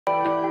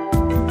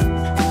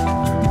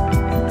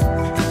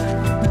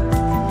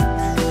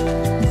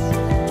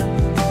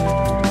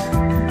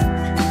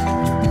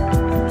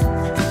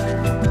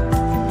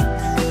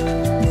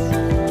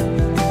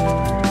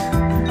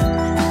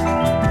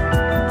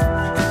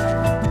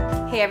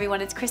Hey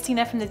everyone, it's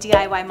Christina from the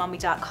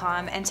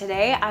DIYmommy.com, and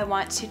today I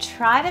want to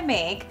try to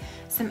make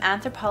some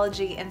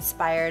Anthropologie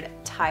inspired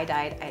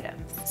tie-dyed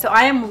items. So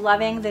I am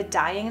loving the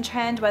dyeing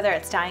trend, whether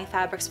it's dyeing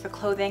fabrics for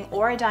clothing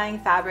or dyeing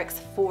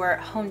fabrics for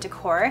home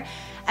decor.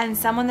 And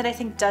someone that I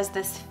think does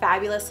this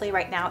fabulously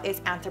right now is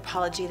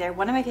Anthropologie. They're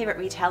one of my favorite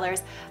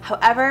retailers.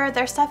 However,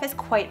 their stuff is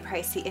quite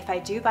pricey. If I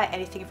do buy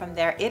anything from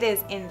there, it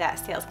is in that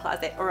sales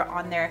closet or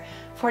on their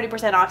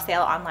 40% off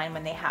sale online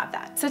when they have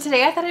that. So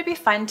today I thought it'd be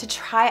fun to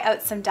try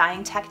out some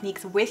dyeing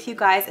techniques with you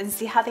guys and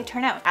see how they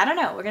turn out. I don't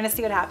know, we're gonna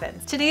see what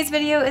happens. Today's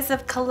video is a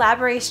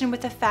collaboration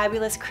with the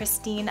fabulous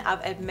Christine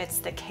of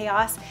Amidst the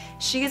Chaos.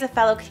 She is a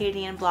fellow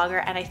Canadian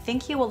blogger, and I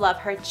think you will love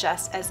her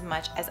just as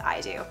much as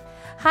I do.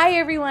 Hi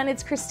everyone,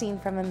 it's Christine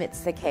from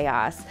Amidst the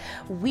Chaos.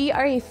 We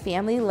are a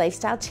family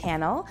lifestyle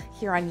channel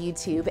here on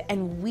YouTube,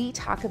 and we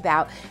talk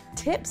about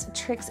tips,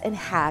 tricks, and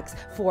hacks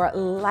for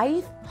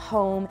life,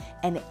 home,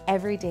 and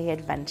everyday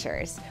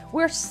adventures.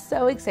 We're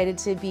so excited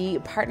to be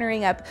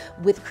partnering up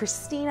with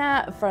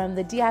Christina from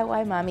the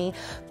DIY Mommy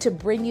to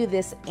bring you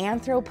this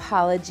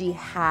Anthropologie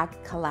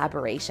hack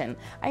collaboration.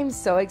 I'm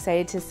so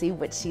excited to see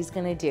what she's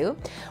gonna do.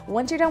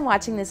 Once you're done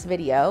watching this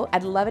video,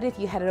 I'd love it if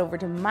you headed over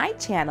to my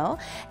channel,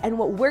 and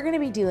what we're gonna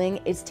be doing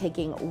is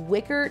taking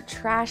wicker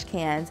trash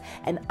cans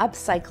and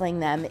upcycling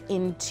them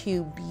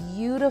into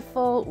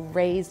beautiful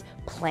raised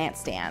plant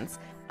stands.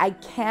 I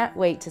can't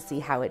wait to see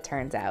how it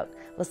turns out.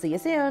 We'll see you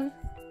soon.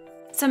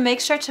 So make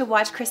sure to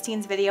watch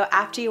Christine's video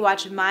after you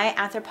watch my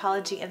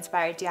Anthropologie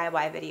inspired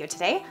DIY video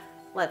today.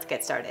 Let's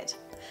get started.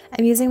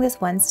 I'm using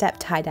this one-step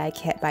tie-dye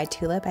kit by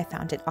Tulip. I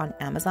found it on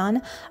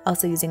Amazon.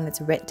 Also using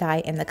this RIT dye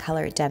in the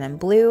color denim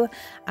blue.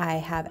 I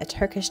have a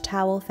Turkish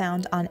towel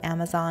found on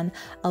Amazon,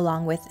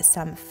 along with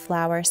some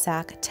flour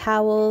sack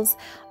towels.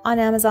 On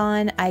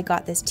Amazon, I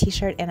got this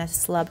t-shirt in a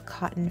slub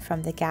cotton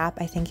from the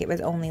Gap. I think it was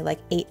only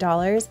like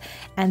 $8.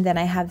 And then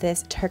I have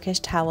this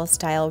Turkish towel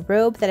style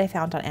robe that I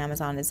found on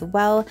Amazon as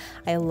well.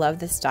 I love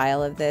the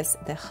style of this,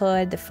 the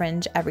hood, the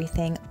fringe,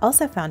 everything.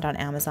 Also found on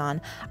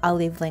Amazon. I'll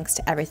leave links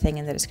to everything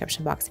in the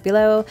description box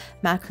below.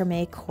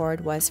 Macrame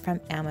cord was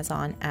from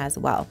Amazon as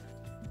well.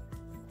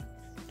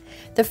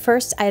 The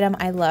first item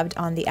I loved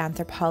on the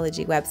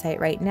Anthropologie website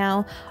right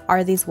now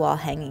are these wall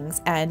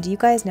hangings, and you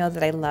guys know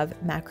that I love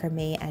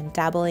macrame and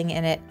dabbling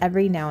in it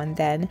every now and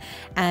then,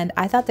 and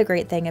I thought the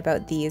great thing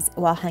about these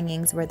wall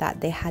hangings were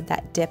that they had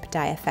that dip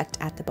dye effect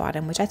at the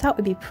bottom, which I thought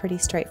would be pretty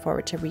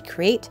straightforward to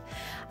recreate.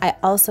 I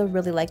also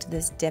really liked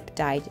this dip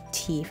dyed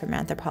tee from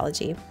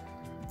Anthropologie.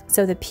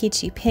 So the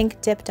peachy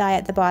pink dip dye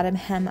at the bottom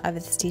hem of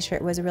this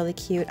t-shirt was really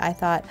cute, I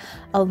thought,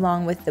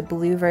 along with the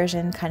blue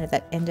version, kind of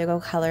that indigo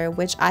color,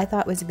 which I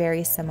thought was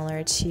very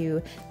similar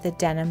to the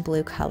denim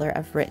blue color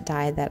of RIT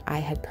dye that I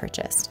had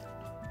purchased.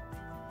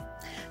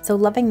 So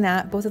loving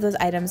that. Both of those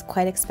items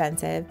quite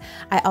expensive.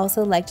 I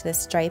also liked this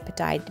stripe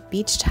dyed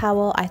beach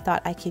towel. I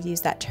thought I could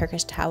use that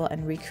Turkish towel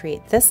and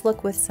recreate this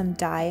look with some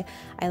dye.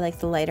 I like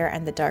the lighter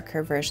and the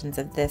darker versions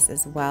of this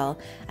as well.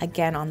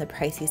 Again, on the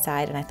pricey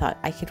side, and I thought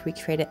I could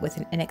recreate it with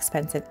an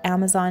inexpensive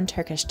Amazon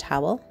Turkish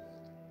towel.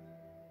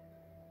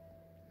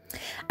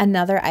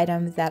 Another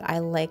item that I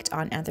liked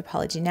on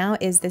Anthropologie now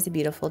is this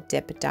beautiful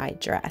dip dye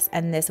dress,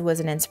 and this was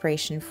an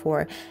inspiration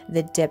for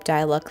the dip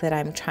dye look that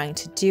I'm trying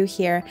to do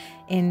here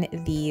in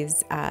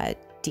these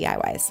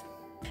DIYs.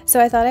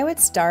 So I thought I would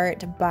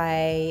start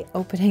by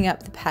opening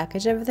up the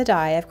package of the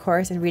dye, of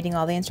course, and reading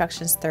all the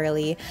instructions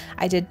thoroughly.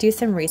 I did do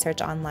some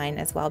research online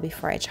as well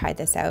before I tried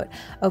this out.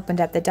 Opened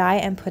up the dye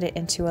and put it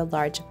into a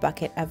large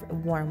bucket of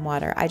warm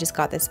water. I just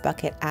got this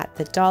bucket at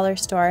the dollar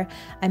store.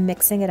 I'm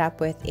mixing it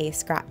up with a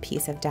scrap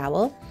piece of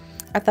dowel.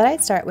 I thought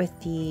I'd start with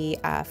the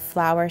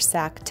flour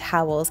sack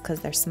towels because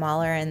they're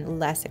smaller and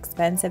less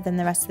expensive than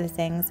the rest of the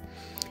things.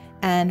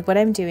 And what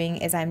I'm doing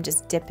is I'm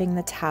just dipping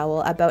the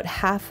towel about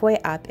halfway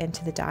up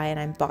into the dye, and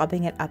I'm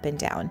bobbing it up and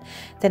down.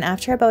 Then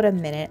after about a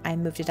minute, I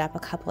moved it up a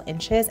couple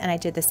inches, and I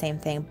did the same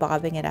thing,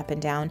 bobbing it up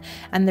and down.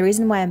 And the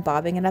reason why I'm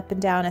bobbing it up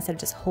and down instead of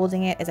just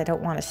holding it is I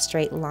don't want a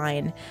straight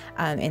line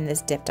in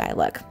this dip dye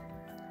look.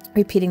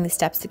 Repeating the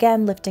steps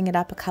again, lifting it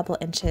up a couple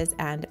inches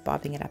and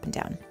bobbing it up and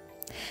down.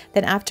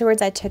 Then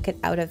afterwards, I took it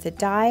out of the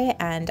dye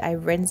and I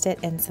rinsed it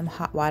in some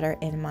hot water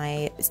in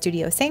my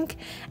studio sink,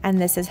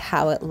 and this is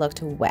how it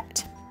looked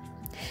wet.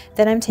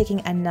 Then I'm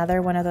taking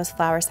another one of those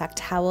flour sack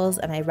towels,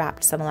 and I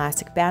wrapped some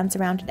elastic bands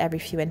around it every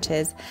few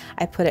inches.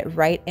 I put it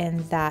right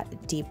in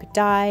that deep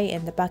dye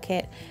in the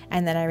bucket,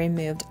 and then I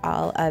removed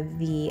all of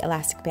the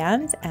elastic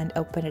bands and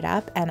opened it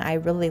up, and I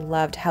really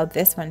loved how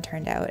this one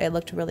turned out. It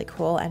looked really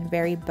cool and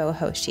very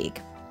boho chic.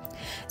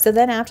 So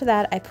then after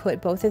that, I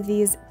put both of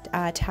these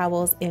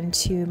towels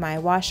into my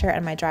washer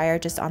and my dryer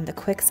just on the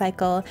quick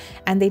cycle,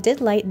 and they did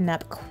lighten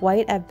up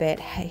quite a bit.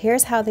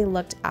 Here's how they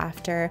looked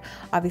after.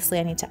 Obviously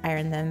I need to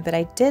iron them, but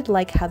I did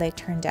like how they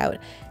turned out.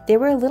 They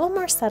were a little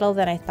more subtle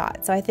than I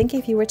thought, so I think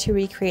if you were to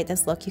recreate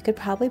this look, you could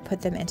probably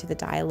put them into the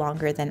dye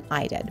longer than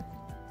I did.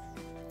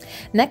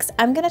 Next,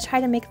 I'm going to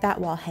try to make that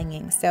wall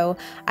hanging. So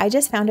I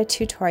just found a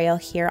tutorial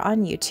here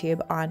on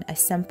YouTube on a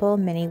simple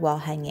mini wall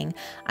hanging.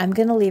 I'm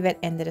going to leave it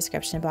in the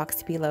description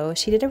box below.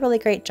 She did a really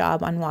great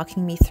job on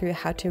walking me through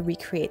how to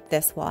recreate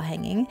this wall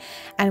hanging.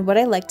 And what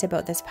I liked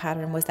about this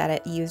pattern was that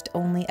it used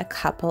only a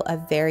couple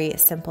of very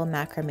simple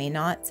macrame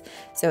knots.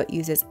 So it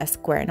uses a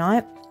square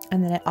knot,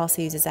 and then it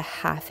also uses a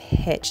half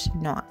hitch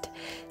knot.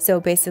 So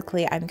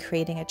basically I'm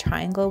creating a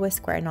triangle with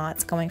square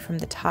knots going from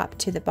the top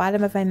to the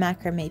bottom of my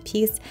macrame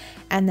piece,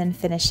 and then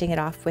finishing it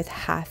off with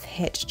half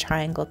hitch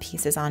triangle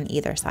pieces on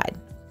either side.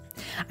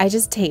 I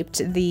just taped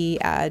the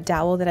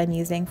dowel that I'm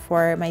using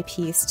for my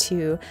piece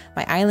to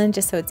my island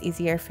just so it's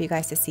easier for you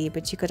guys to see,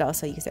 but you could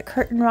also use a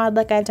curtain rod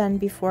like I've done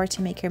before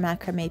to make your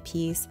macrame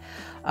piece,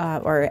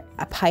 or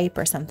a pipe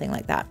or something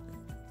like that.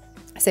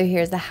 So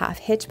here's the half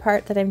hitch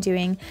part that I'm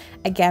doing.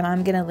 Again,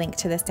 I'm going to link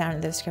to this down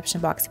in the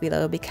description box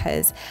below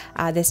because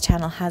this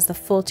channel has the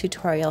full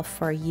tutorial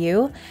for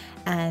you,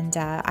 and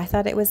I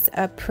thought it was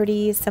a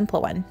pretty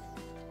simple one.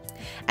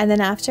 And then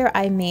after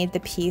I made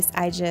the piece,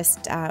 I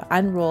just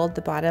unrolled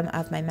the bottom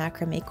of my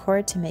macrame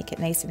cord to make it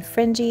nice and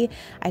fringy.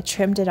 I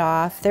trimmed it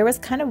off. There was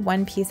kind of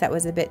one piece that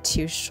was a bit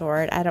too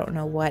short. I don't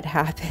know what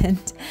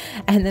happened.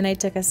 And then I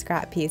took a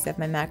scrap piece of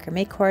my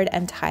macrame cord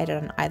and tied it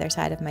on either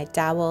side of my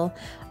dowel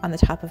on the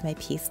top of my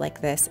piece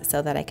like this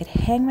so that I could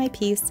hang my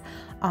piece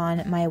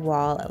on my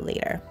wall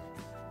later.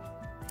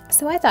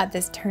 So I thought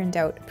this turned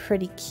out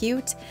pretty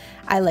cute.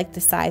 I liked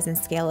the size and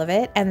scale of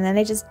it. And then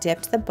I just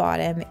dipped the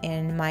bottom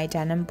in my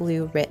denim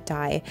blue RIT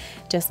dye,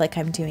 just like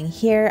I'm doing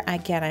here.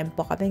 Again, I'm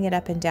bobbing it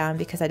up and down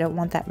because I don't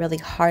want that really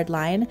hard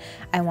line.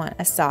 I want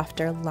a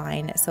softer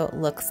line so it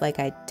looks like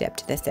I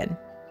dipped this in.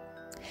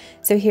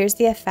 So here's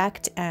the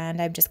effect,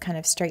 and I'm just kind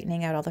of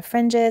straightening out all the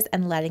fringes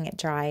and letting it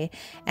dry.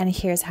 And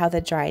here's how the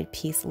dried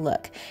piece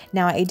look.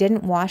 Now I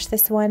didn't wash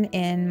this one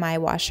in my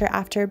washer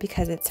after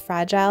because it's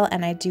fragile,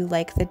 and I do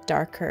like the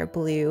darker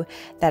blue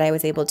that I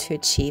was able to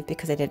achieve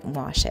because I didn't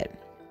wash it.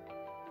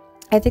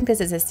 I think this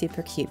is a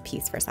super cute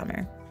piece for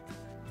summer.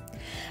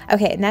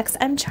 Okay, next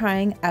I'm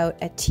trying out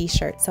a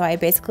t-shirt. So I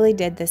basically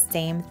did the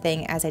same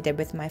thing as I did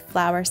with my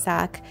flour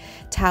sack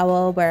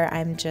towel, where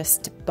I'm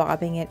just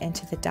bobbing it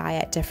into the dye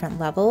at different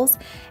levels.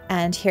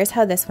 And here's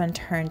how this one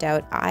turned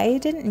out. I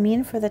didn't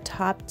mean for the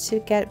top to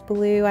get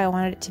blue. I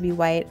wanted it to be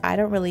white. I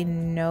don't really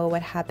know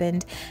what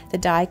happened. The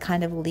dye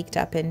kind of leaked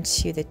up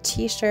into the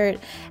t-shirt,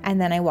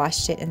 and then I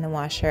washed it in the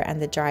washer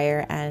and the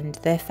dryer, and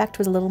the effect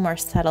was a little more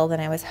subtle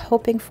than I was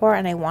hoping for,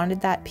 and I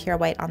wanted that pure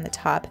white on the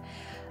top.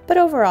 But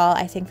overall,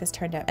 I think this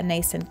turned out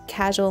nice and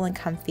casual and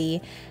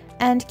comfy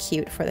and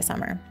cute for the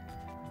summer.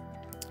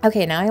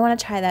 Okay, now I want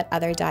to try that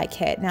other dye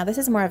kit. Now this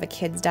is more of a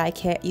kid's dye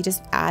kit. You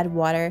just add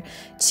water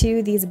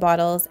to these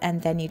bottles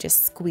and then you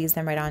just squeeze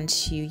them right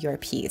onto your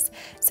piece.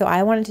 So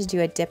I wanted to do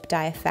a dip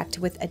dye effect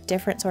with a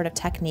different sort of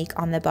technique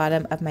on the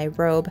bottom of my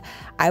robe.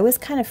 I was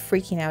kind of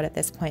freaking out at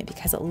this point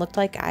because it looked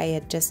like I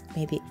had just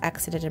maybe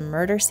exited a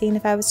murder scene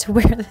if I was to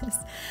wear this,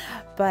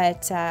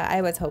 but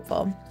I was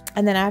hopeful.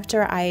 And then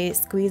after I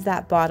squeezed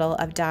that bottle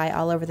of dye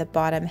all over the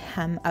bottom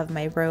hem of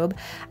my robe,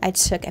 I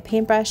took a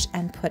paintbrush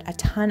and put a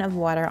ton of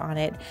water on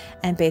it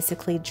and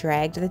basically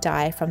dragged the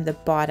dye from the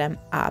bottom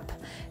up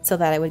so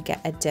that I would get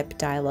a dip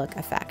dye look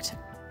effect.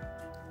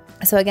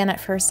 So again,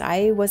 at first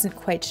I wasn't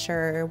quite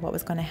sure what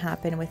was going to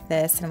happen with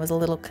this and was a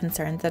little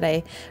concerned that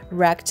I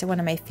wrecked one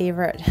of my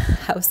favorite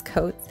house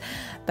coats.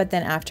 But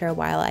then after a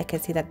while I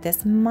could see that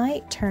this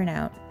might turn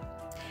out.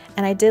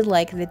 And I did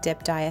like the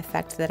dip dye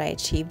effect that I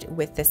achieved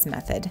with this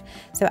method.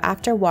 So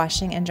after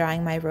washing and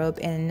drying my robe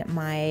in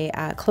my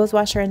clothes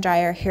washer and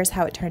dryer, here's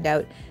how it turned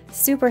out.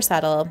 Super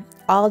subtle.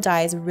 All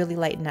dyes really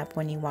lighten up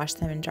when you wash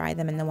them and dry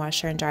them in the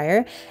washer and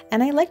dryer.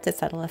 And I liked the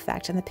subtle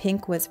effect, and the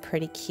pink was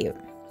pretty cute.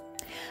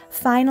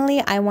 Finally,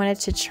 I wanted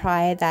to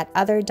try that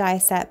other dye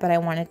set, but I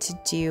wanted to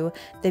do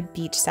the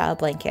beach style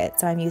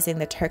blanket. So I'm using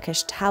the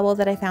Turkish towel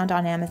that I found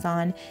on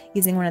Amazon,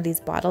 using one of these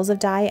bottles of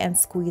dye and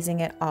squeezing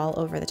it all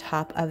over the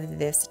top of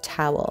this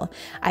towel.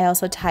 I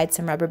also tied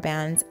some rubber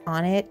bands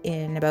on it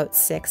in about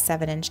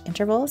 6-7 inch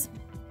intervals.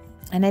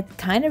 And I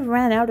kind of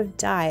ran out of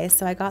dye,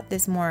 so I got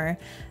this more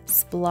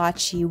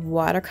splotchy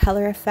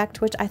watercolor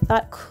effect, which I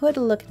thought could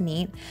look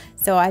neat.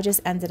 So I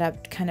just ended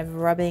up kind of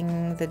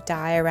rubbing the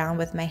dye around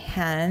with my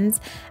hands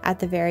at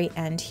the very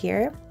end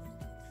here.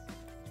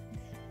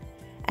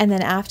 And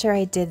then after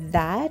I did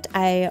that,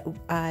 I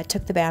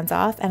took the bands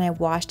off and I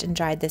washed and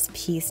dried this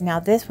piece. Now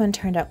this one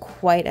turned out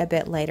quite a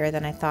bit lighter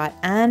than I thought,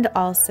 and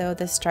also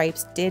the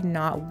stripes did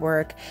not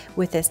work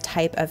with this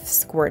type of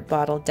squirt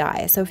bottle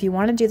dye. So if you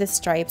want to do the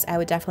stripes, I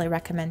would definitely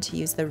recommend to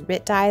use the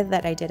RIT dye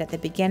that I did at the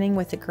beginning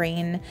with the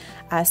grain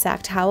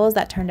sack towels.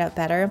 That turned out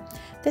better.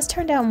 This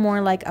turned out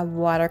more like a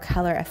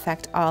watercolor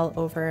effect all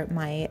over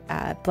my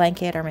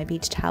blanket or my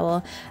beach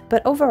towel,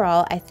 but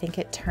overall I think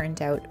it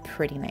turned out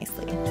pretty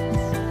nicely.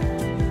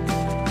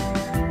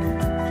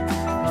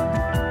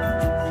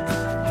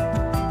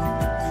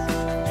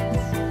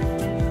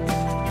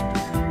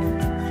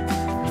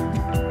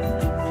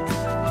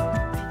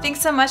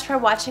 so much for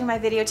watching my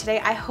video today.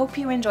 I hope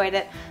you enjoyed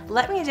it.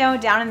 Let me know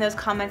down in those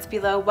comments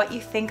below what you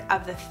think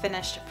of the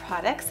finished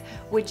products.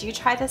 Would you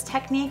try this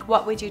technique?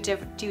 What would you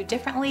do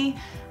differently?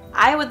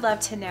 I would love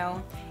to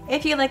know.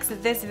 If you liked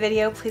this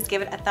video, please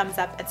give it a thumbs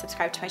up and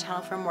subscribe to my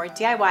channel for more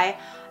DIY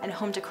and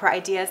home decor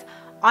ideas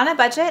on a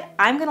budget.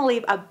 I'm gonna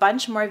leave a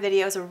bunch more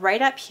videos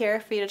right up here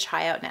for you to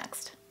try out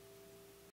next.